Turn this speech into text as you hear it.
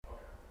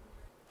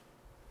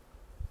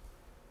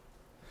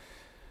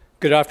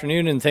Good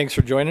afternoon, and thanks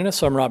for joining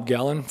us. I'm Rob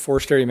Gallen,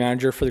 Forest Area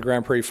Manager for the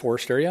Grand Prairie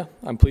Forest Area.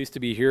 I'm pleased to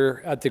be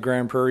here at the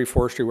Grand Prairie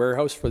Forestry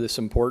Warehouse for this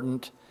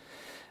important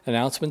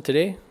announcement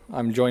today.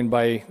 I'm joined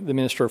by the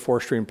Minister of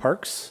Forestry and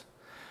Parks,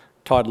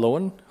 Todd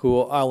Loewen,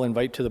 who I'll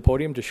invite to the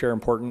podium to share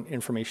important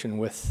information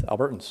with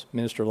Albertans.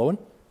 Minister Loewen.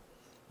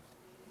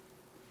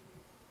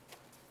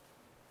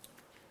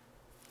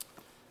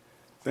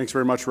 Thanks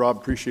very much, Rob.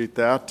 Appreciate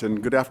that.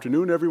 And good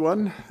afternoon,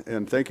 everyone.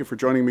 And thank you for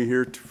joining me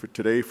here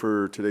today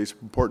for today's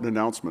important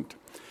announcement.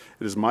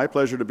 It is my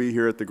pleasure to be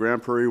here at the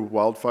Grand Prairie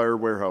Wildfire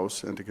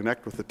Warehouse and to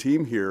connect with the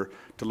team here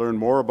to learn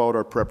more about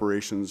our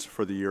preparations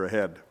for the year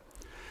ahead.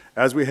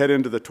 As we head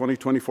into the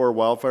 2024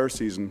 wildfire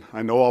season,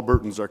 I know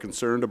Albertans are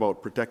concerned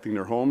about protecting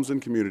their homes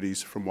and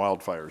communities from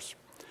wildfires.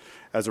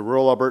 As a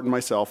rural Albertan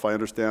myself, I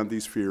understand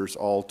these fears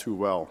all too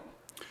well.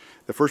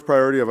 The first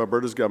priority of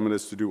Alberta's government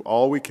is to do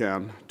all we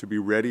can to be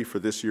ready for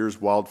this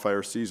year's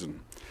wildfire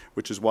season,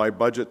 which is why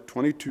Budget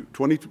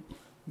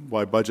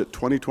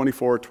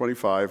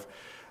 2024-25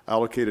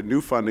 allocated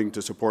new funding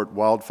to support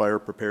wildfire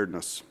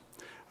preparedness.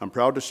 I'm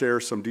proud to share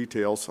some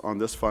details on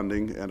this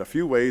funding and a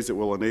few ways it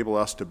will enable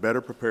us to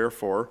better prepare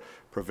for,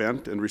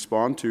 prevent, and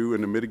respond to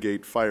and to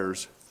mitigate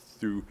fires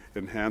through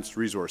enhanced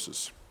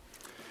resources.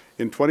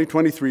 In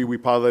 2023, we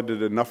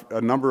piloted a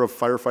number of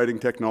firefighting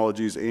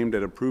technologies aimed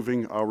at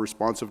improving our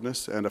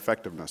responsiveness and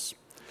effectiveness.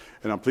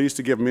 And I'm pleased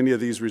to give many of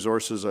these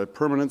resources a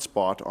permanent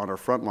spot on our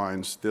front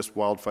lines this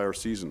wildfire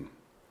season.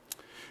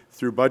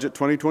 Through Budget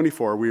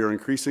 2024, we are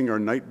increasing our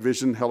night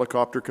vision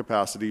helicopter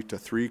capacity to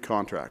 3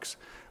 contracts,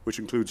 which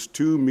includes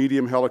 2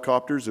 medium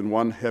helicopters and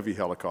 1 heavy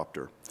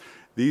helicopter.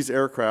 These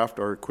aircraft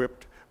are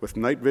equipped with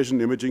night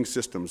vision imaging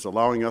systems,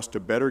 allowing us to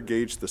better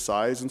gauge the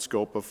size and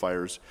scope of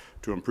fires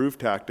to improve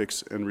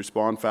tactics and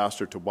respond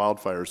faster to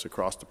wildfires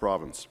across the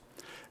province.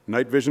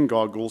 Night vision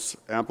goggles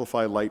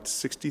amplify light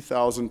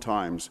 60,000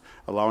 times,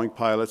 allowing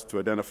pilots to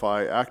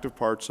identify active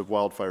parts of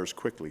wildfires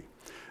quickly.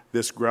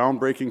 This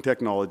groundbreaking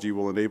technology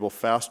will enable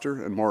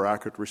faster and more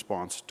accurate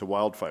response to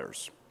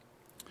wildfires.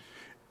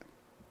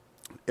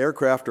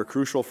 Aircraft are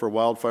crucial for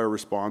wildfire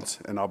response,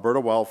 and Alberta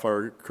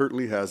Wildfire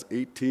currently has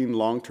 18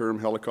 long-term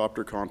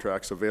helicopter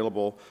contracts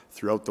available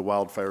throughout the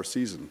wildfire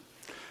season.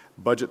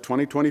 Budget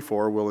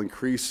 2024 will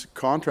increase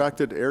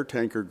contracted air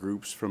tanker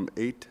groups from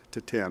 8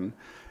 to 10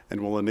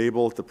 and will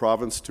enable the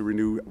province to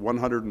renew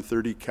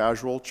 130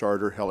 casual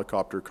charter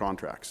helicopter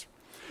contracts.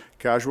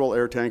 Casual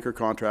air tanker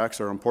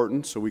contracts are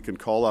important so we can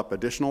call up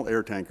additional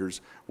air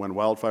tankers when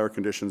wildfire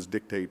conditions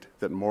dictate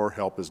that more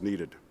help is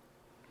needed.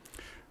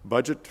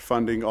 Budget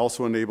funding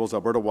also enables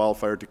Alberta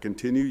Wildfire to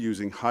continue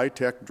using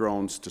high-tech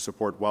drones to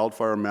support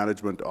wildfire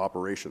management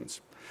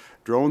operations.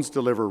 Drones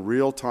deliver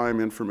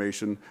real-time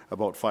information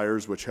about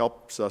fires, which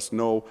helps us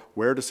know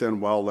where to send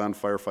wildland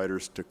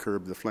firefighters to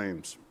curb the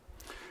flames.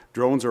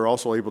 Drones are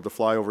also able to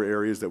fly over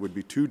areas that would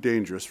be too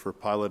dangerous for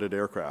piloted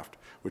aircraft,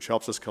 which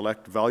helps us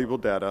collect valuable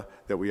data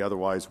that we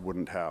otherwise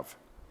wouldn't have.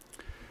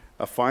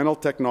 A final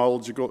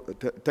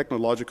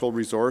technological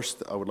resource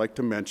I would like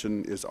to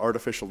mention is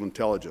artificial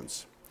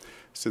intelligence.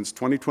 Since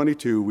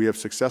 2022, we have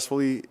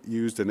successfully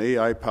used an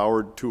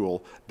AI-powered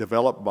tool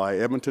developed by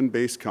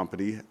Edmonton-based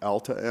company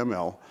Alta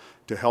ML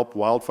to help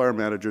wildfire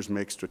managers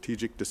make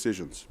strategic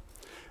decisions.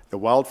 The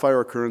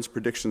wildfire occurrence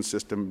prediction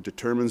system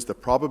determines the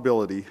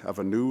probability of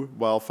a new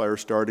wildfire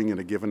starting in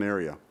a given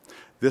area.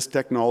 This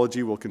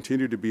technology will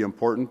continue to be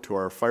important to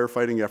our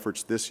firefighting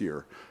efforts this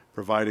year,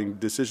 providing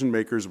decision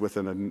makers with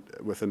an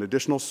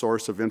additional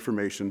source of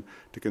information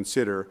to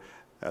consider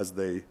as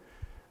they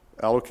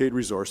allocate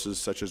resources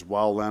such as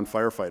wildland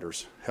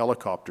firefighters,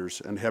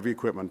 helicopters, and heavy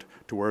equipment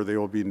to where they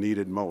will be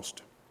needed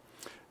most.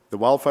 The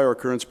wildfire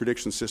occurrence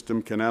prediction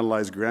system can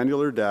analyze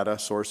granular data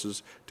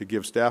sources to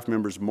give staff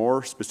members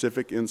more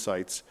specific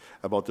insights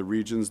about the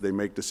regions they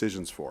make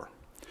decisions for.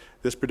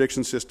 This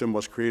prediction system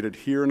was created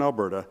here in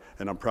Alberta,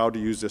 and I'm proud to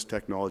use this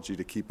technology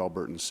to keep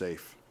Albertans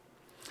safe.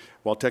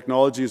 While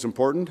technology is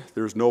important,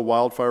 there is no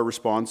wildfire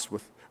response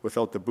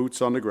without the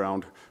boots on the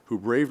ground who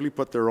bravely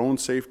put their own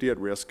safety at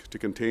risk to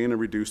contain and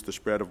reduce the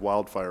spread of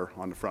wildfire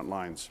on the front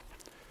lines.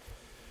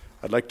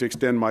 I'd like to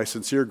extend my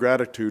sincere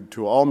gratitude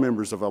to all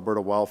members of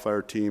Alberta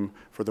Wildfire Team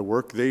for the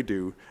work they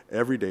do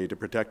every day to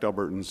protect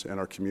Albertans and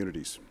our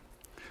communities.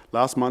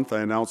 Last month,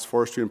 I announced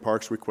Forestry and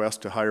Parks'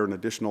 request to hire an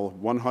additional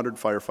 100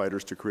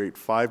 firefighters to create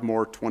 5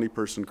 more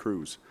 20-person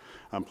crews.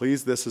 I'm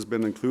pleased this has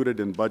been included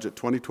in Budget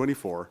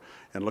 2024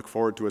 and look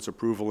forward to its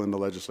approval in the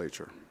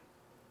Legislature.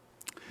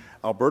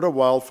 Alberta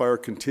Wildfire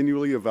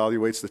continually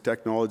evaluates the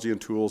technology and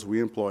tools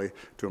we employ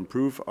to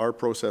improve our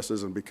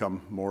processes and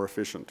become more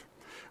efficient,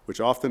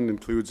 which often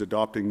includes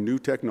adopting new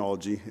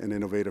technology and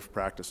innovative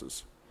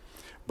practices.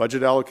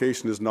 Budget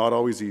allocation is not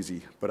always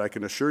easy, but I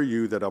can assure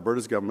you that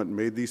Alberta's government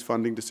made these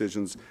funding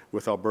decisions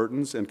with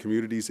Albertans and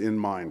communities in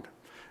mind.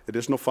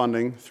 Additional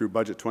funding through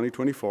Budget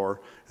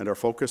 2024 and our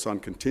focus on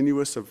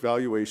continuous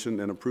evaluation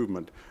and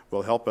improvement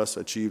will help us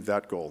achieve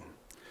that goal.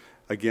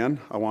 Again,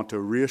 I want to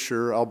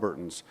reassure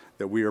Albertans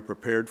that we are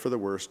prepared for the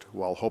worst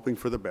while hoping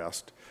for the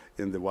best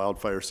in the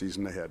wildfire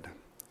season ahead.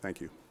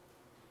 Thank you.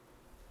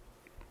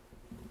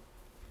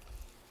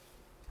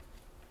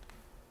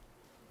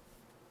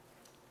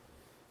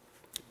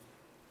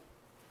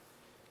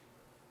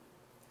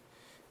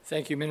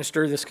 Thank you,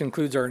 Minister. This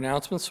concludes our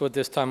announcements. So at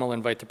this time, I'll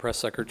invite the press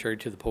secretary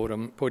to the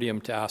podium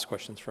to ask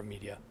questions from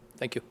media.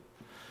 Thank you.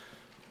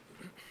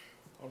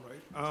 All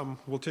right.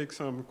 We'll take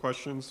some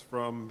questions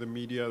from the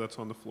media that's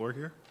on the floor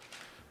here.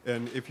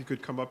 And if you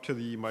could come up to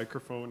the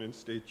microphone and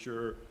state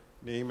your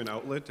name and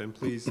outlet, and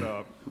please,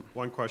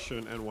 one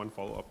question and one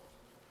follow-up.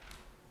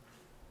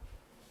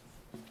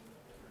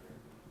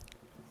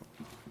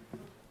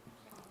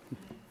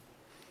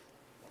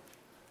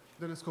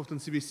 Dennis Cofton,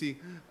 CBC.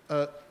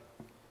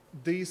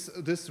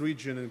 This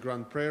region in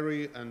Grand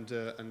Prairie and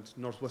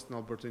northwestern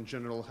Alberta in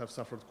general have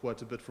suffered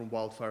quite a bit from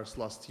wildfires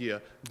last year.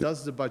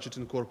 Does the budget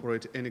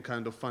incorporate any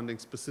kind of funding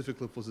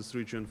specifically for this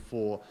region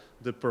for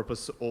the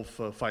purpose of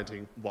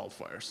fighting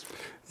wildfires?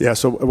 Yeah,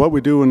 so what we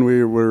do when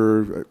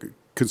we're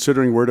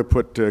considering where to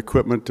put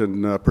equipment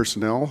and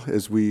personnel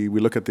is we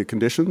look at the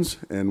conditions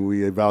and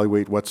we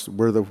evaluate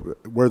where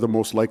the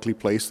most likely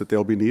place that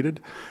they'll be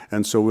needed,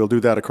 and so we'll do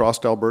that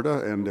across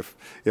Alberta. And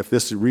if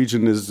this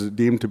region is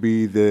deemed to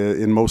be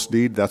in most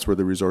need, that's where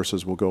the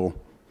resources will go.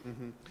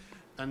 Mm-hmm.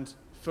 And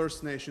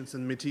First Nations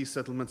and Métis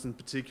settlements in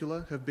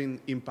particular have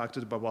been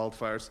impacted by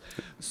wildfires.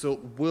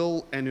 So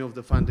will any of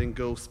the funding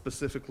go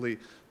specifically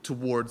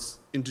towards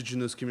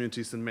Indigenous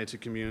communities and Métis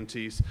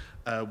communities,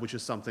 which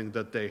is something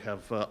that they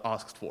have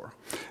asked for?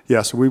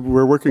 Yeah, so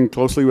we're working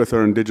closely with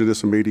our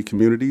Indigenous and Métis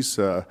communities.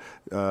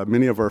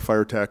 Many of our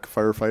fire tech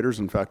firefighters,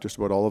 in fact, just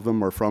about all of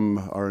them, are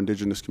from our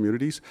Indigenous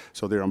communities.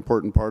 So they're an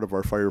important part of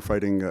our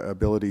firefighting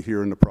ability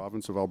here in the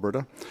province of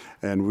Alberta.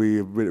 And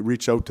we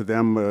reach out to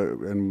them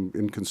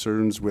in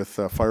concerns with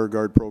fire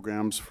guard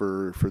programs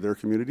for their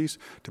communities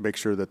to make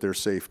sure that they're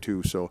safe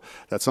too. So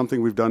that's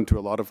something we've done to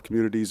a lot of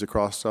communities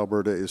across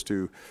Alberta, is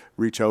to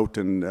reach out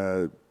and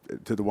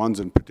to the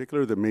ones in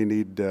particular that may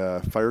need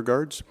fire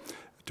guards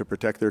to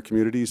protect their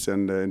communities,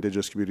 and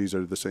Indigenous communities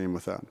are the same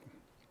with that.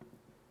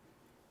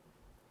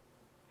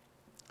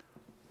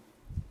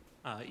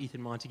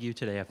 Ethan Montague,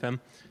 Today FM.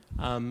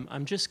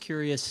 I'm just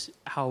curious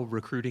how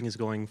recruiting is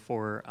going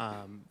for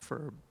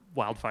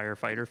wildfire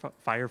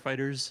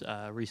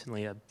firefighters.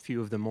 Recently, a few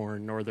of the more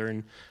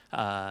northern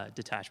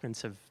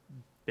detachments have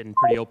been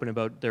pretty open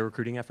about their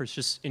recruiting efforts.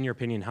 Just in your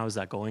opinion, how is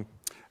that going?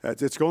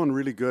 It's going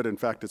really good. In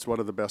fact, it's one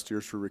of the best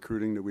years for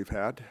recruiting that we've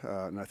had.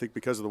 And I think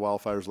because of the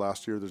wildfires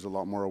last year, there's a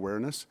lot more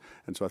awareness.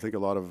 And so I think a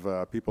lot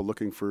of people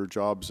looking for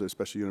jobs,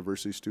 especially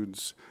university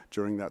students,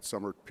 during that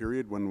summer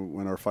period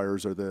when our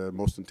fires are the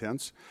most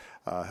intense,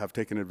 have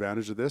taken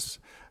advantage of this.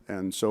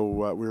 And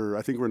so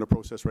I think we're in a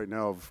process right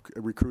now of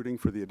recruiting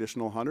for the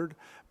additional 100,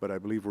 but I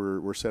believe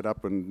we're set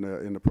up and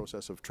in the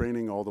process of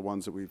training all the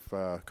ones that we've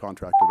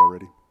contracted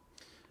already.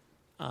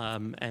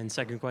 And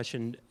second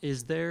question,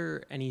 is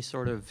there any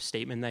sort of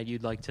statement that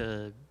you'd like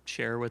to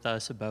share with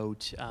us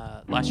about,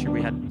 last year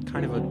we had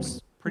kind of a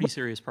pretty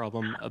serious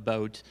problem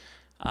about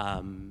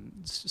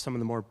some of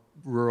the more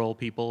rural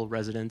people,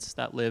 residents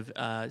that live,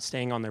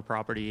 staying on their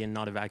property and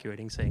not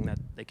evacuating, saying that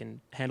they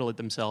can handle it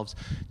themselves.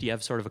 Do you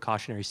have sort of a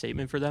cautionary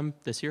statement for them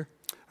this year?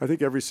 I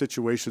think every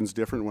situation's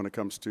different when it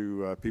comes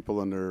to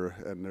people and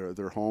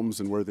their homes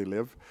and where they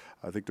live.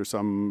 I think there's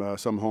some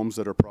homes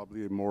that are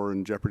probably more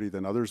in jeopardy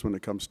than others when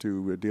it comes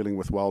to dealing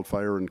with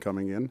wildfire and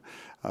coming in.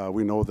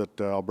 We know that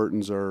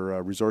Albertans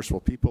are resourceful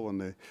people,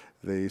 and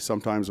they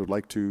sometimes would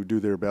like to do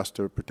their best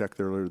to protect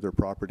their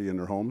property and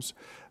their homes.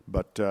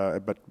 But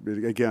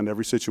again,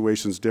 every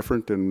situation's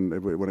different,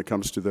 and when it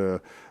comes to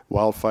the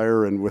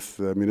wildfire and with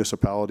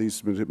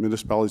municipalities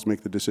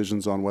make the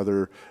decisions on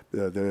whether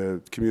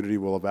the community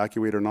will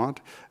evacuate or not,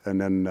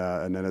 and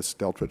then it's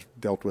dealt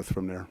with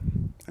from there.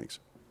 Thanks.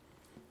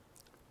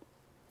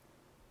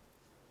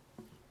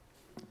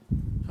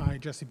 Hi,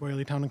 Jesse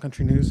Boyley, Town and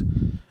Country News.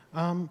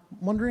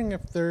 Wondering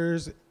if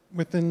there's,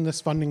 within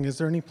this funding, is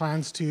there any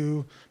plans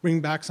to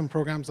bring back some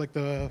programs like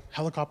the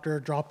helicopter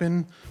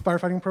drop-in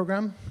firefighting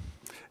program?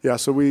 Yeah,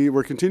 so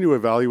we're continuing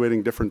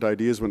evaluating different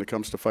ideas when it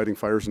comes to fighting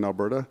fires in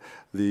Alberta.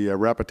 The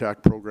RAP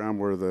Attack program,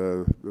 where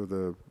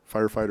the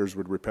firefighters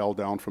would rappel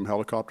down from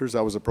helicopters,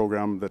 that was a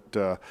program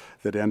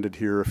that ended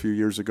here a few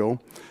years ago.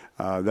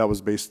 That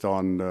was based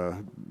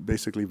on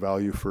basically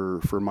value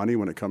for money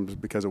when it comes,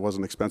 because it was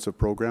an expensive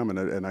program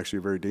and actually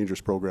a very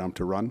dangerous program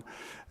to run.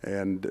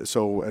 And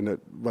so,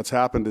 what's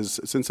happened is,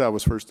 since that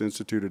was first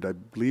instituted, I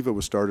believe it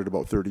was started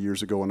about 30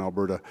 years ago in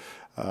Alberta,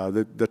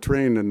 the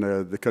terrain in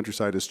the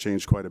countryside has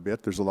changed quite a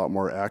bit. There's a lot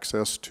more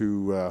access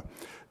to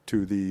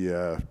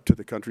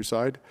the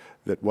countryside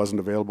that wasn't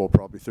available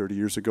probably 30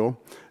 years ago.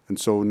 And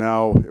so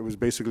now it was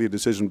basically a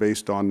decision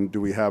based on, do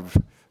we have,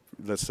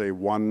 let's say,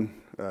 one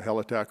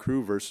heli-attack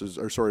crew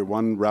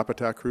one RAP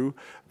Attack crew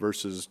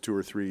versus 2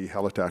 or 3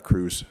 heli-attack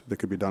crews that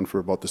could be done for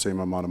about the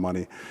same amount of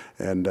money.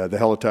 And the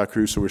heli-attack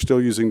crews, so we're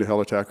still using the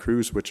heli-attack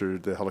crews, which are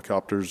the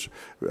helicopters,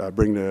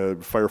 bring the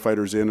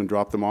firefighters in and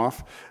drop them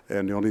off.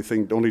 And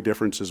the only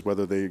difference is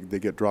whether they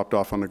get dropped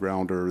off on the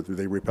ground or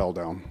they rappel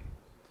down.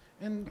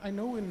 And I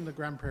know in the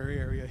Grand Prairie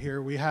area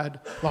here, we had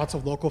lots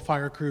of local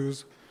fire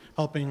crews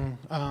helping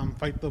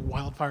fight the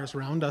wildfires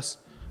around us.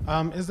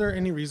 Is there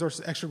any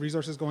extra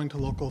resources going to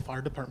local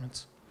fire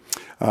departments?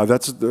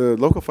 That's the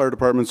local fire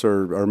departments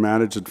are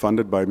managed and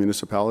funded by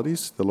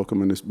municipalities, the local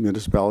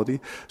municipality.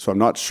 So I'm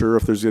not sure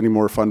if there's any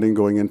more funding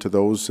going into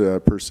those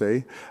per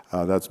se.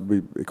 That's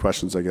be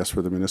questions, I guess,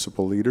 for the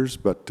municipal leaders.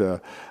 But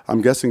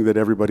I'm guessing that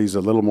everybody's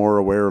a little more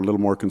aware, a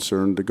little more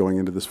concerned going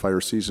into this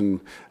fire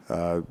season.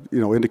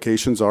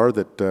 Indications are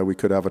that we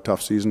could have a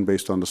tough season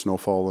based on the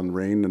snowfall and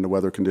rain and the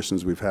weather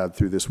conditions we've had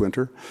through this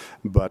winter.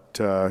 But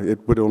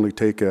it would only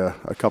take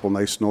a couple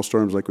nice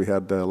snowstorms like we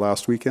had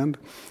last weekend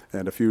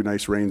and a few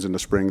nice rains in the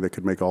spring that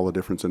could make all the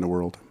difference in the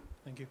world.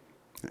 Thank you.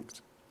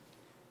 Thanks.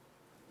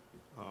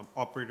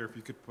 Operator, if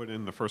you could put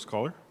in the first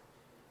caller.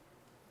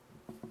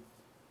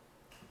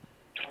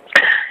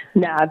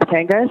 Nab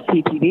Tanga,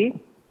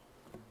 CTV.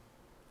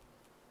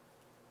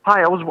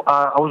 Hi, I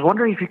was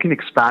wondering if you can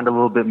expand a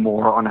little bit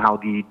more on how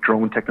the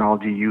drone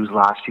technology used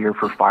last year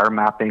for fire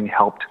mapping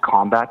helped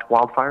combat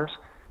wildfires.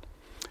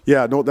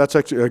 Yeah, no, that's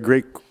actually a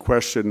great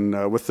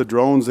question. With the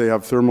drones, they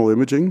have thermal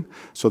imaging,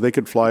 so they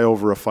could fly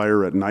over a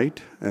fire at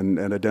night and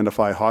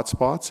identify hot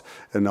spots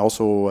and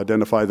also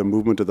identify the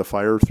movement of the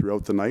fire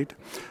throughout the night.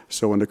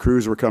 So when the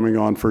crews were coming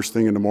on first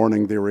thing in the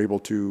morning, they were able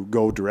to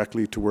go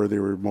directly to where they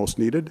were most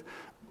needed.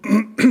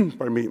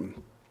 Pardon me.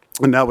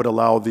 And that would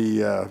allow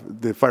the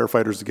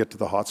firefighters to get to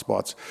the hot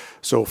spots.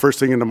 So first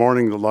thing in the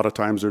morning, a lot of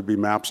times there'd be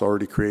maps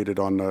already created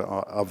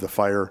of the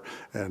fire.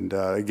 And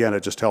again,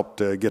 it just helped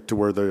get to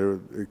where the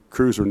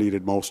crews were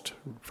needed most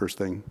first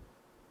thing.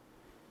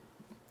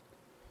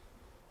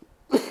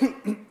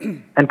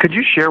 And could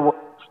you share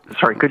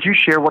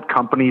what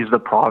companies the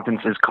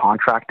province is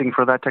contracting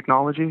for that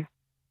technology?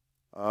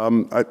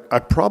 I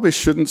probably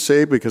shouldn't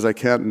say because I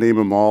can't name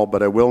them all,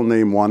 but I will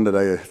name one that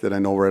I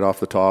know right off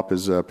the top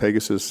is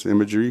Pegasus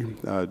Imagery,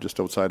 just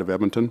outside of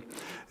Edmonton,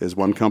 is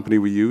one company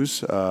we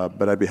use.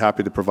 But I'd be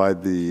happy to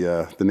provide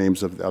the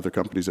names of the other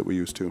companies that we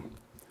use too.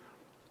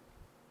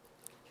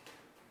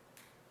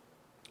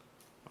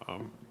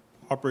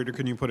 Operator,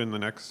 can you put in the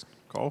next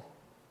call?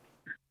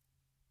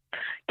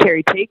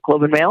 Carrie Tate,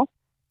 Globe and Mail.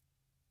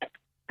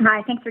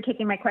 Hi, thanks for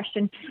taking my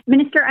question.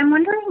 Minister, I'm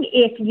wondering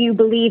if you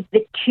believe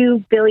the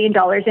 $2 billion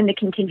in the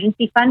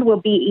contingency fund will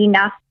be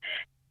enough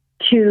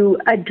to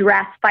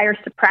address fire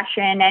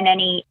suppression and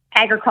any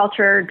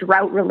agriculture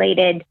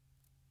drought-related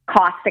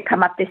costs that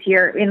come up this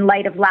year in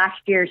light of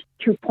last year's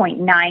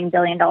 $2.9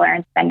 billion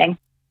in spending.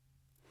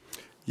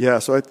 Yeah,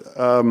 so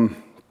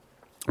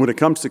when it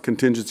comes to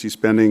contingency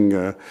spending,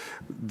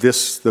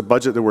 the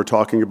budget that we're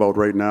talking about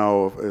right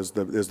now is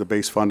the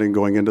base funding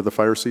going into the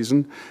fire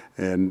season,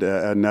 and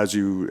as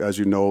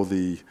you know,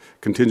 the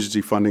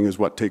contingency funding is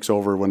what takes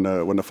over when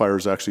the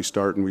fires actually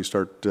start, and we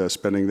start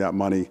spending that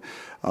money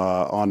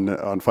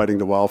on fighting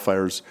the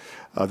wildfires.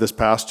 This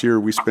past year,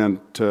 we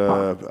spent,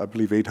 I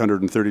believe,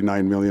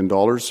 $839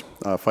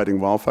 million fighting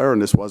wildfire,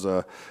 and this was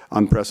an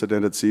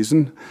unprecedented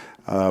season.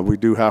 We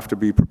do have to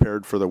be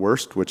prepared for the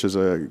worst, which is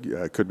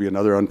could be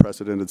another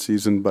unprecedented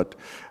season, but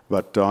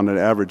on an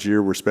average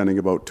year, we're spending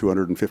about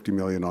 $250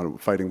 million on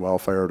fighting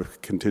wildfire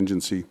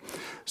contingency.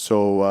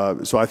 So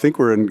I think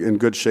we're in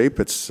good shape.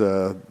 It's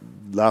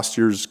last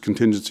year's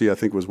contingency, I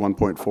think, was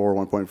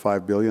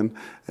 1.5 billion,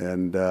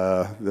 and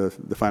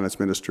the finance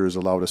minister has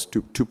allowed us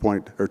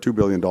 $2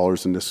 billion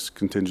in this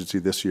contingency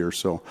this year.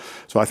 So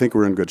I think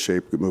we're in good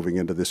shape moving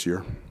into this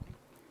year.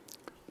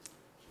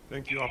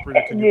 Thank you,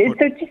 operator. Can you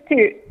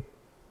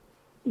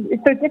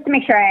So just to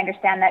make sure I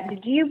understand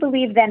that, do you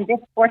believe then this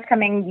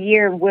forthcoming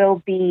year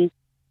will be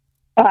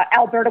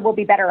Alberta will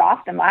be better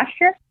off than last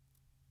year?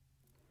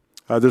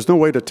 There's no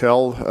way to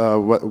tell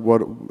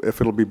what if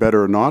it'll be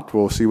better or not.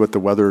 We'll see what the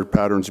weather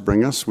patterns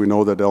bring us. We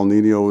know that El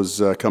Nino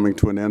is coming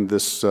to an end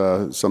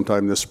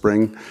sometime this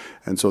spring,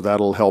 and so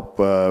that'll help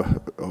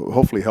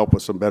hopefully help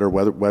with some better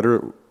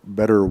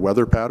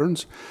weather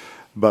patterns.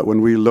 But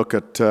when we look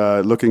at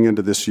looking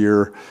into this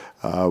year,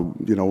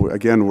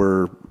 again,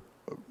 we're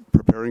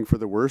preparing for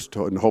the worst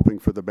and hoping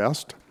for the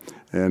best,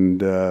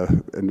 and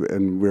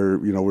we're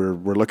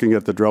looking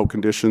at the drought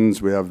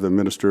conditions. We have the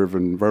Minister of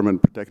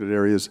Environment Protected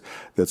Areas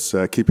that's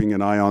keeping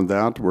an eye on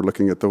that. We're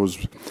looking at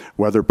those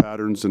weather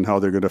patterns and how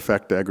they're going to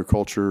affect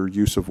agriculture,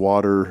 use of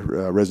water,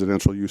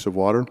 residential use of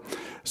water.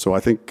 So I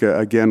think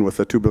again, with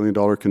a $2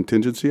 billion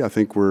contingency, I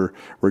think we're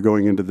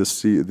going into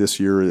this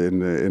year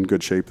in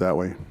good shape that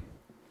way.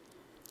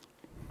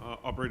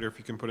 Operator, if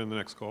you can put in the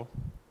next call.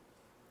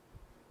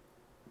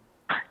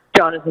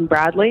 Jonathan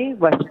Bradley,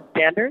 Western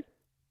Standard.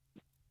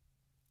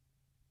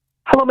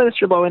 Hello,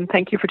 Minister Lowen.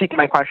 Thank you for taking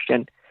my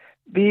question.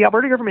 The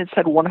Alberta government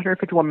said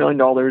 $151 million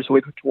will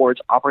be put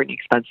towards operating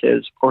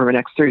expenses over the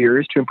next 3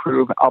 years to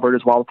improve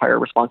Alberta's wildfire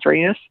response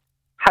readiness.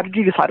 How did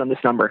you decide on this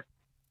number?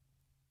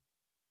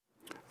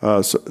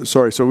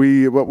 Sorry. So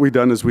what we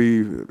done is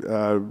we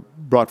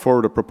brought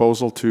forward a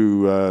proposal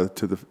to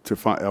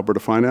Alberta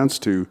Finance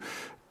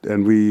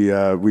and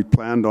we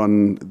planned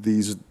on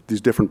these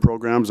different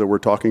programs that we're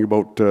talking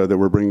about that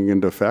we're bringing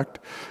into effect,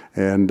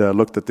 and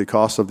looked at the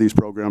cost of these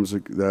programs,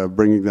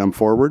 bringing them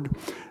forward,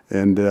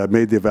 and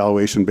made the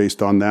evaluation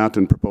based on that,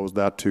 and proposed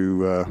that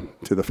to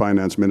the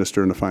finance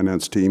minister and the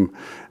finance team,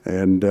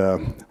 and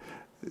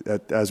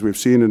As we've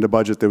seen in the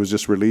budget that was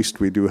just released,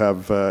 we do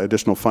have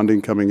additional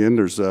funding coming in.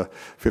 There's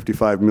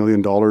 $55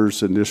 million,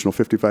 additional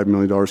 $55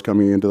 million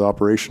coming into the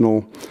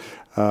operational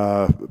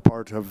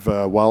part of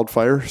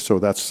wildfire. So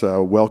that's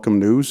welcome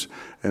news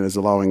and is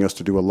allowing us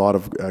to do a lot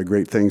of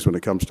great things when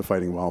it comes to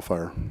fighting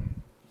wildfire.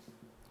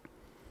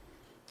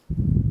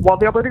 While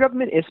the Alberta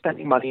government is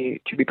spending money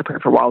to be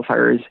prepared for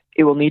wildfires,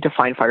 it will need to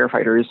find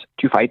firefighters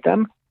to fight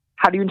them.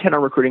 How do you intend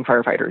on recruiting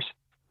firefighters?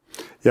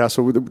 Yeah,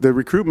 so the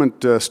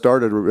recruitment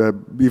started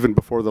even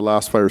before the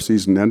last fire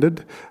season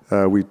ended.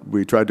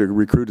 We tried to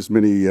recruit as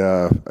many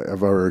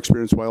of our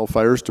experienced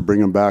wildfires to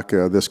bring them back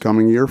this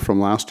coming year from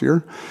last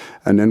year.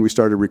 And then we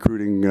started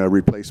recruiting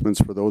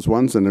replacements for those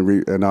ones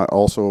and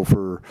also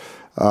for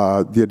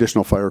the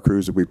additional fire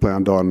crews that we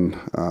plan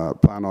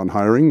on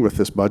hiring with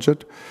this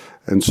budget.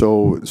 And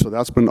so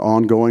that's been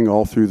ongoing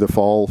all through the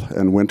fall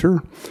and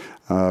winter.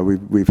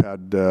 We've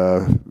had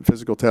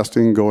physical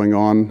testing going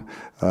on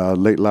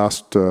late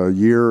last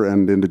year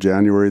and into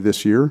January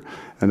this year,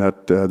 and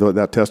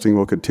that testing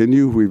will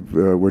continue.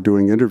 We're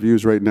doing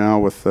interviews right now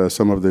with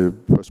some of the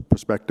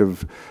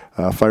prospective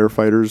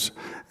firefighters,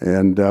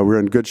 and we're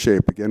in good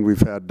shape. Again,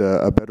 we've had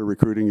a better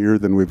recruiting year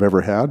than we've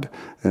ever had,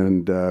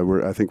 and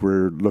I think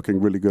we're looking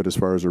really good as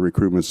far as our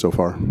recruitment so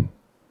far.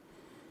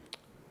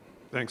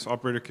 Thanks.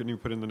 Operator, can you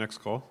put in the next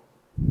call?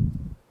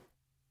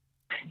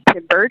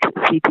 Tim Bird,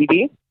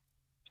 CTV.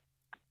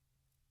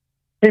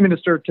 Hey,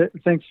 Minister.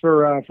 Thanks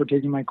for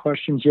taking my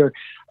questions here.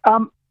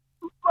 I'm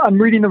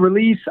reading the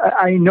release.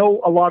 I know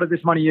a lot of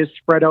this money is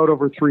spread out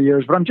over 3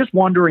 years, but I'm just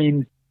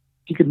wondering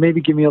if you could maybe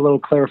give me a little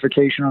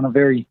clarification on a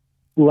very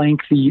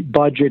lengthy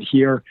budget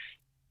here.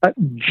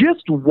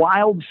 Just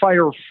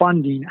wildfire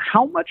funding,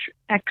 how much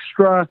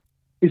extra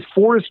is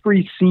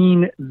forestry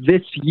seeing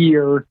this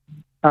year,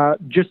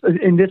 just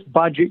in this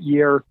budget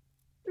year,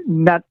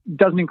 that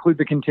doesn't include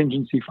the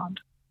contingency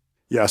fund?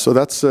 Yeah, so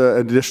that's an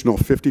additional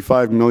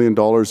 $55 million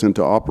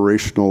into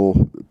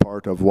operational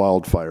part of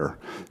wildfire.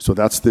 So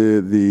that's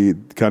the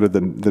kind of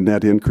the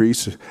net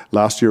increase.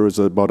 Last year was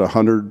about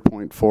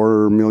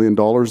 $100.4 million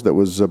that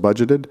was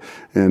budgeted,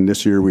 and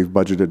this year we've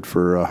budgeted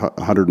for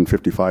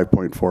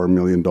 $155.4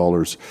 million.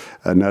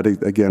 And that,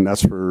 again,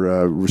 that's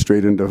for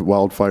straight into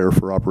wildfire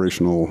for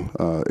operational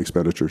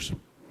expenditures.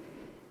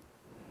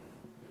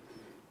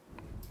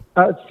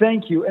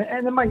 Thank you.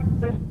 And then my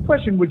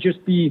question would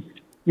just be,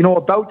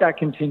 about that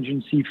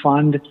contingency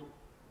fund.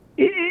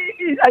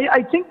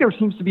 I think there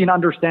seems to be an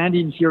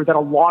understanding here that a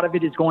lot of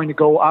it is going to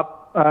go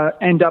up,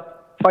 end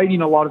up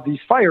fighting a lot of these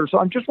fires. So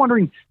I'm just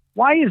wondering,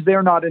 why is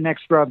there not an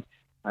extra,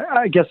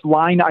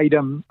 line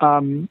item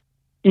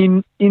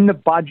in the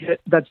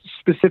budget that's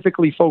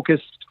specifically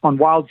focused on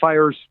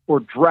wildfires or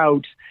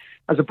drought,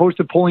 as opposed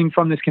to pulling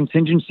from this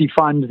contingency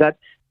fund that,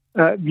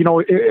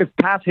 if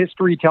past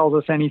history tells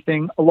us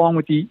anything, along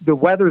with the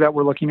weather that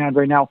we're looking at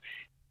right now,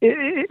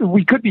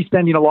 we could be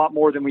spending a lot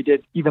more than we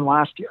did even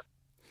last year.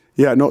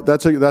 Yeah, no,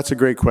 that's a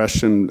great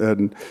question,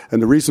 and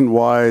the reason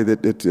why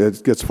that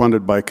it gets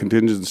funded by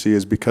contingency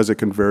is because it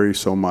can vary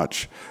so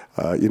much.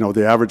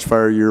 The average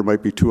fire year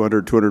might be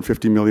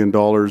 $250 million.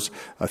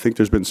 I think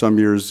there's been some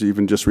years,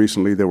 even just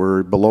recently, that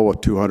were below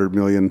 $200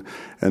 million,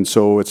 and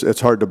so it's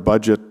hard to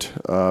budget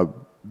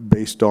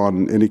based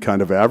on any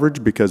kind of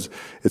average, because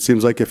it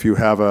seems like if you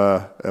have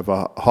a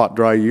hot,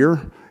 dry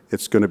year,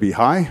 it's going to be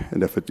high,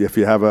 and if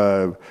you have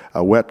a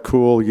wet,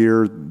 cool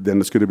year, then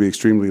it's going to be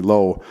extremely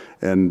low.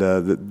 And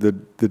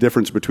the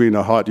difference between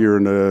a hot year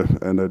and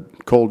a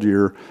cold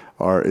year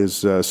is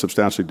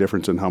substantially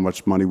different in how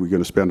much money we're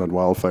going to spend on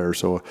wildfire.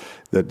 So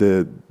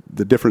the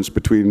difference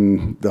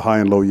between the high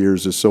and low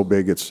years is so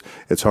big,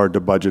 it's hard to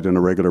budget in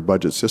a regular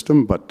budget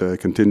system, but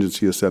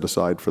contingency is set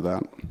aside for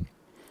that.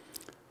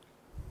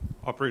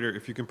 Operator,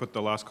 if you can put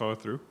the last caller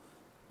through.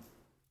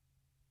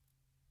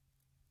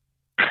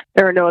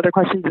 There are no other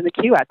questions in the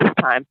queue at this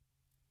time.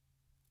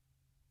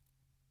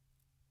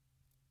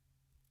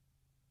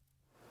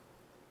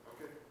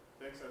 Okay.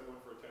 Thanks, everyone,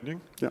 for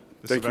attending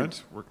this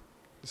event.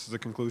 This is the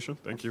conclusion.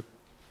 Thank you.